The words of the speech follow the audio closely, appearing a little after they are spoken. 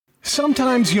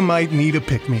Sometimes you might need a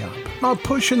pick-me-up, a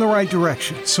push in the right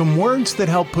direction, some words that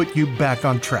help put you back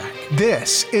on track.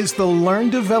 This is the Learn,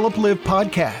 Develop, Live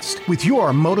podcast with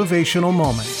your motivational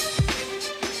moment.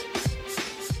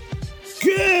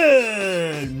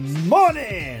 Good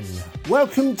morning!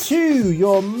 Welcome to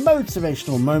your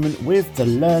motivational moment with the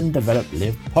Learn, Develop,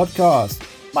 Live podcast.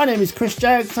 My name is Chris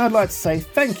Jaggs, and I'd like to say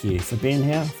thank you for being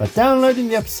here, for downloading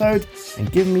the episode,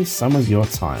 and giving me some of your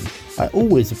time. I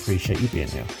always appreciate you being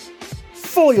here.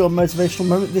 For your motivational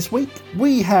moment this week,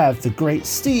 we have the great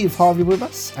Steve Harvey with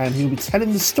us, and he'll be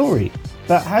telling the story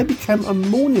about how he became a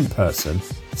morning person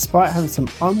despite having some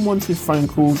unwanted phone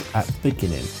calls at the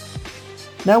beginning.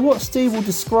 Now, what Steve will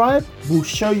describe will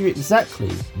show you exactly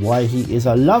why he is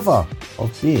a lover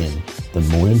of being the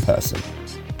morning person.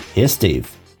 Here's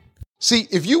Steve. See,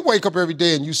 if you wake up every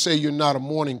day and you say you're not a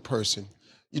morning person,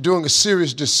 you're doing a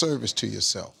serious disservice to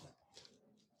yourself,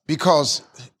 because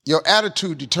your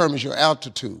attitude determines your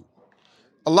altitude.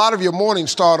 A lot of your mornings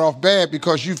start off bad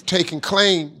because you've taken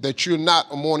claim that you're not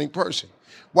a morning person.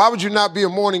 Why would you not be a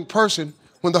morning person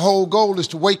when the whole goal is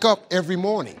to wake up every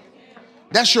morning?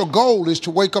 That's your goal, is to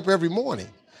wake up every morning.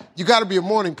 You got to be a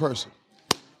morning person.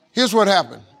 Here's what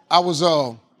happened. I was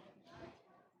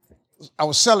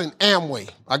selling Amway.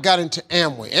 I got into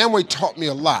Amway. Amway taught me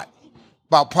a lot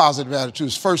about positive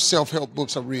attitudes. First self-help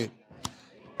books I read.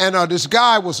 And this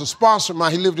guy was a sponsor of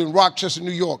mine. He lived in Rochester,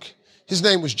 New York. His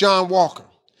name was John Walker.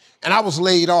 And I was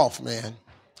laid off, man.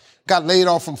 Got laid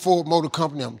off from Ford Motor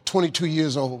Company. I'm 22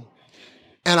 years old.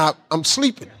 And I'm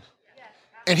sleeping.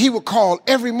 And he would call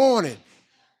every morning.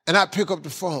 And I'd pick up the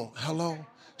phone. Hello?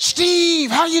 Steve,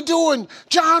 how you doing?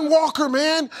 John Walker,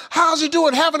 man. How's he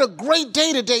doing? Having a great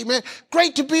day today, man.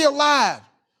 Great to be alive.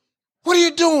 What are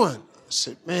you doing? I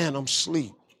said, man, I'm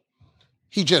asleep.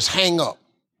 He just hang up.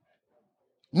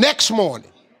 Next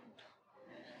morning,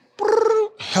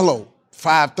 hello,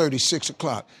 5:30, 6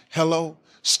 o'clock. Hello,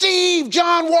 Steve,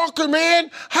 John Walker, man.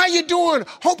 How you doing?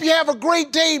 Hope you have a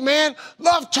great day, man.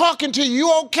 Love talking to you.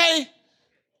 You okay?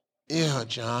 Yeah,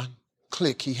 John.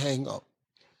 Click, he hang up.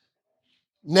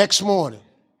 Next morning,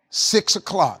 6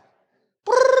 o'clock.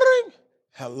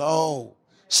 Hello,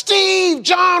 Steve,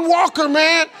 John Walker,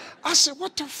 man. I said,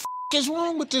 what the is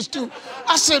wrong with this dude?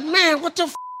 I said, man, what the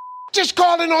just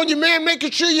calling on you, man,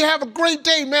 making sure you have a great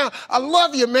day, man. I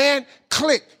love you, man.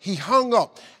 Click. He hung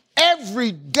up.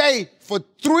 Every day for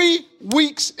 3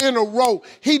 weeks in a row,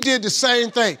 he did the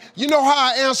same thing. You know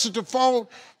how I answered the phone?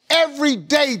 Every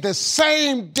day, the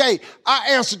same day,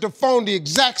 I answered the phone the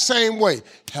exact same way.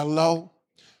 Hello?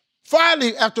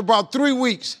 Finally, after about 3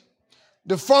 weeks,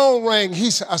 the phone rang. I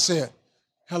said,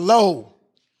 hello?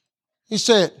 He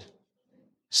said,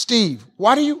 Steve,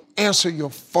 why do you answer your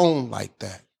phone like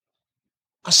that?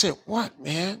 I said, what,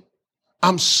 man?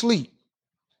 I'm asleep.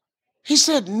 He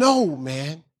said, no,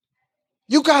 man.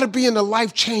 You got to be in the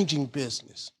life-changing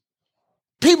business.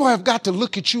 People have got to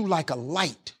look at you like a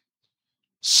light.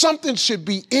 Something should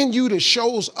be in you that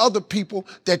shows other people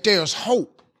that there's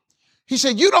hope. He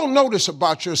said, you don't know this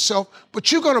about yourself,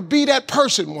 but you're going to be that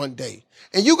person one day.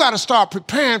 And you got to start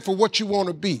preparing for what you want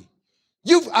to be.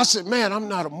 I said, man, I'm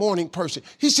not a morning person.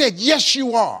 He said, yes,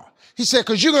 you are. He said,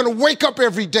 because you're going to wake up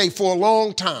every day for a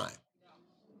long time.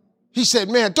 He said,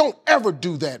 man, don't ever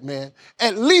do that, man.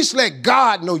 At least let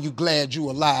God know you're glad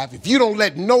you're alive if you don't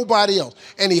let nobody else.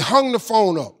 And he hung the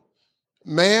phone up.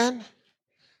 Man,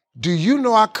 do you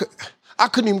know I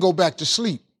couldn't even go back to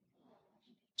sleep.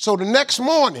 So the next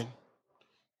morning,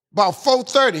 about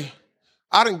 4:30,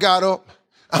 I done got up.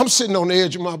 I'm sitting on the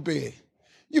edge of my bed.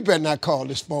 You better not call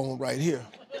this phone right here.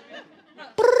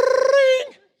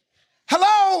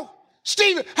 Hello?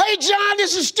 Steve, hey, John,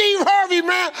 this is Steve Harvey,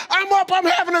 man. I'm up. I'm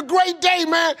having a great day,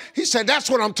 man. He said, that's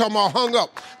what I'm talking about, hung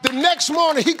up. The next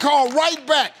morning, he called right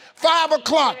back, 5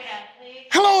 o'clock.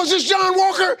 Hello, is this John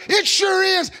Walker? It sure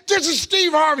is. This is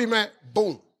Steve Harvey, man.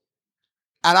 Boom.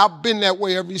 And I've been that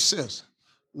way ever since.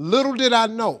 Little did I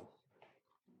know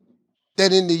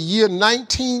that in the year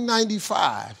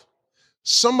 1995,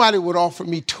 somebody would offer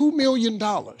me $2 million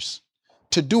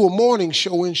to do a morning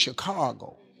show in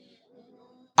Chicago.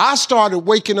 I started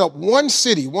waking up one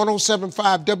city,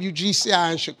 107.5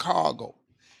 WGCI in Chicago.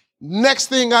 Next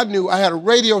thing I knew, I had a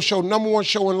radio show, #1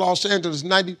 show in Los Angeles,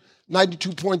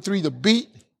 92.3 The Beat.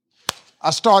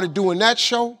 I started doing that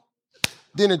show.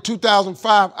 Then in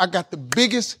 2005, I got the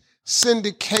biggest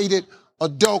syndicated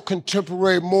adult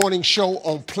contemporary morning show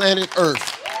on planet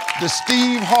Earth, the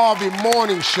Steve Harvey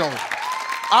Morning Show.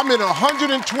 I'm in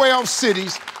 112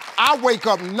 cities. I wake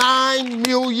up 9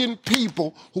 million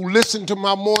people who listen to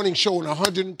my morning show in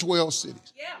 112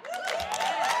 cities. Yeah.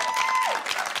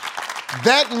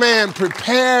 That man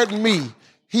prepared me.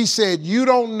 He said, you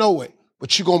don't know it,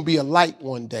 but you're going to be a light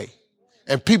one day.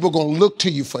 And people are going to look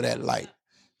to you for that light.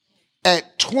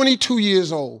 At 22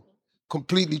 years old,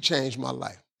 completely changed my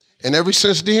life. And ever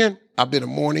since then, I've been a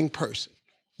morning person.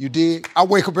 You dig? I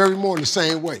wake up every morning the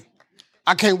same way.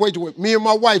 I can't wait to wake. Me and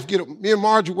my wife get up. Me and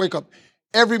Margie wake up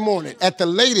every morning at the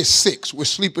latest 6. We're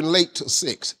sleeping late till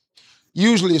 6.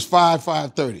 Usually it's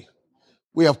 5:30.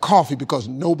 We have coffee because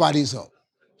nobody's up.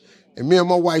 And me and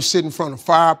my wife sit in front of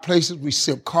fireplaces. We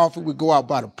sip coffee. We go out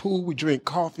by the pool. We drink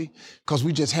coffee because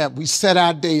we set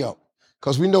our day up.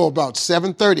 Because we know about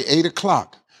 7:30, 8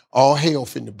 o'clock, all hell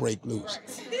finna break loose.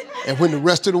 And when the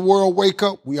rest of the world wake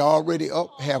up, we already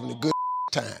up having a good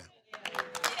time.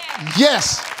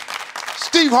 Yes,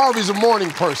 Steve Harvey's a morning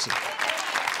person.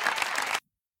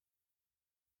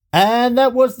 And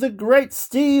that was the great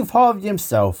Steve Harvey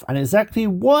himself, and exactly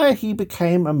why he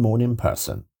became a morning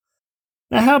person.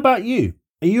 Now, how about you?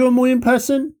 Are you a morning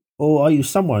person, or are you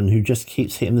someone who just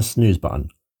keeps hitting the snooze button?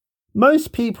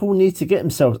 Most people need to get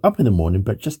themselves up in the morning,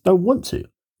 but just don't want to.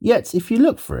 Yet, if you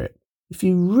look for it, if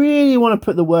you really want to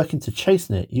put the work into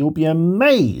chasing it, you'll be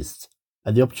amazed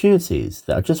at the opportunities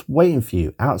that are just waiting for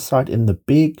you outside in the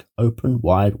big, open,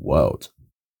 wide world.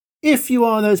 If you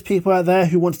are those people out there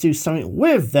who want to do something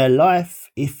with their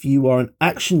life, if you are an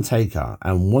action taker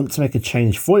and want to make a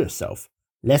change for yourself,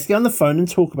 let's get on the phone and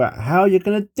talk about how you're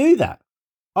going to do that.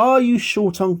 Are you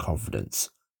short on confidence?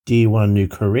 Do you want a new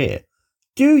career?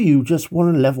 Do you just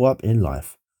want to level up in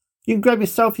life? You can grab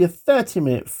yourself your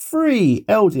 30-minute free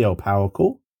LDL power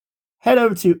call. Head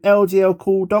over to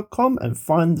ldlcall.com and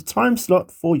find the time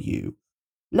slot for you.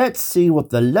 Let's see what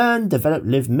the Learn, Develop,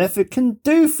 Live method can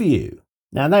do for you.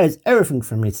 Now that is everything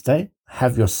from me today.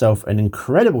 Have yourself an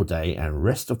incredible day and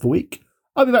rest of the week.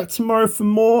 I'll be back tomorrow for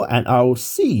more, and I will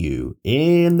see you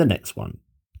in the next one.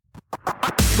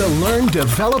 The Learn,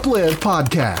 Develop, Live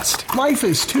podcast. Life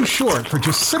is too short for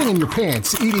just sitting in your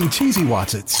pants eating cheesy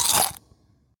Wotsits.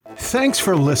 Thanks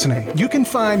for listening. You can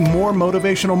find more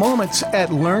motivational moments at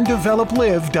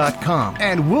learndeveloplive.com.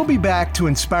 And we'll be back to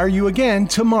inspire you again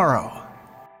tomorrow.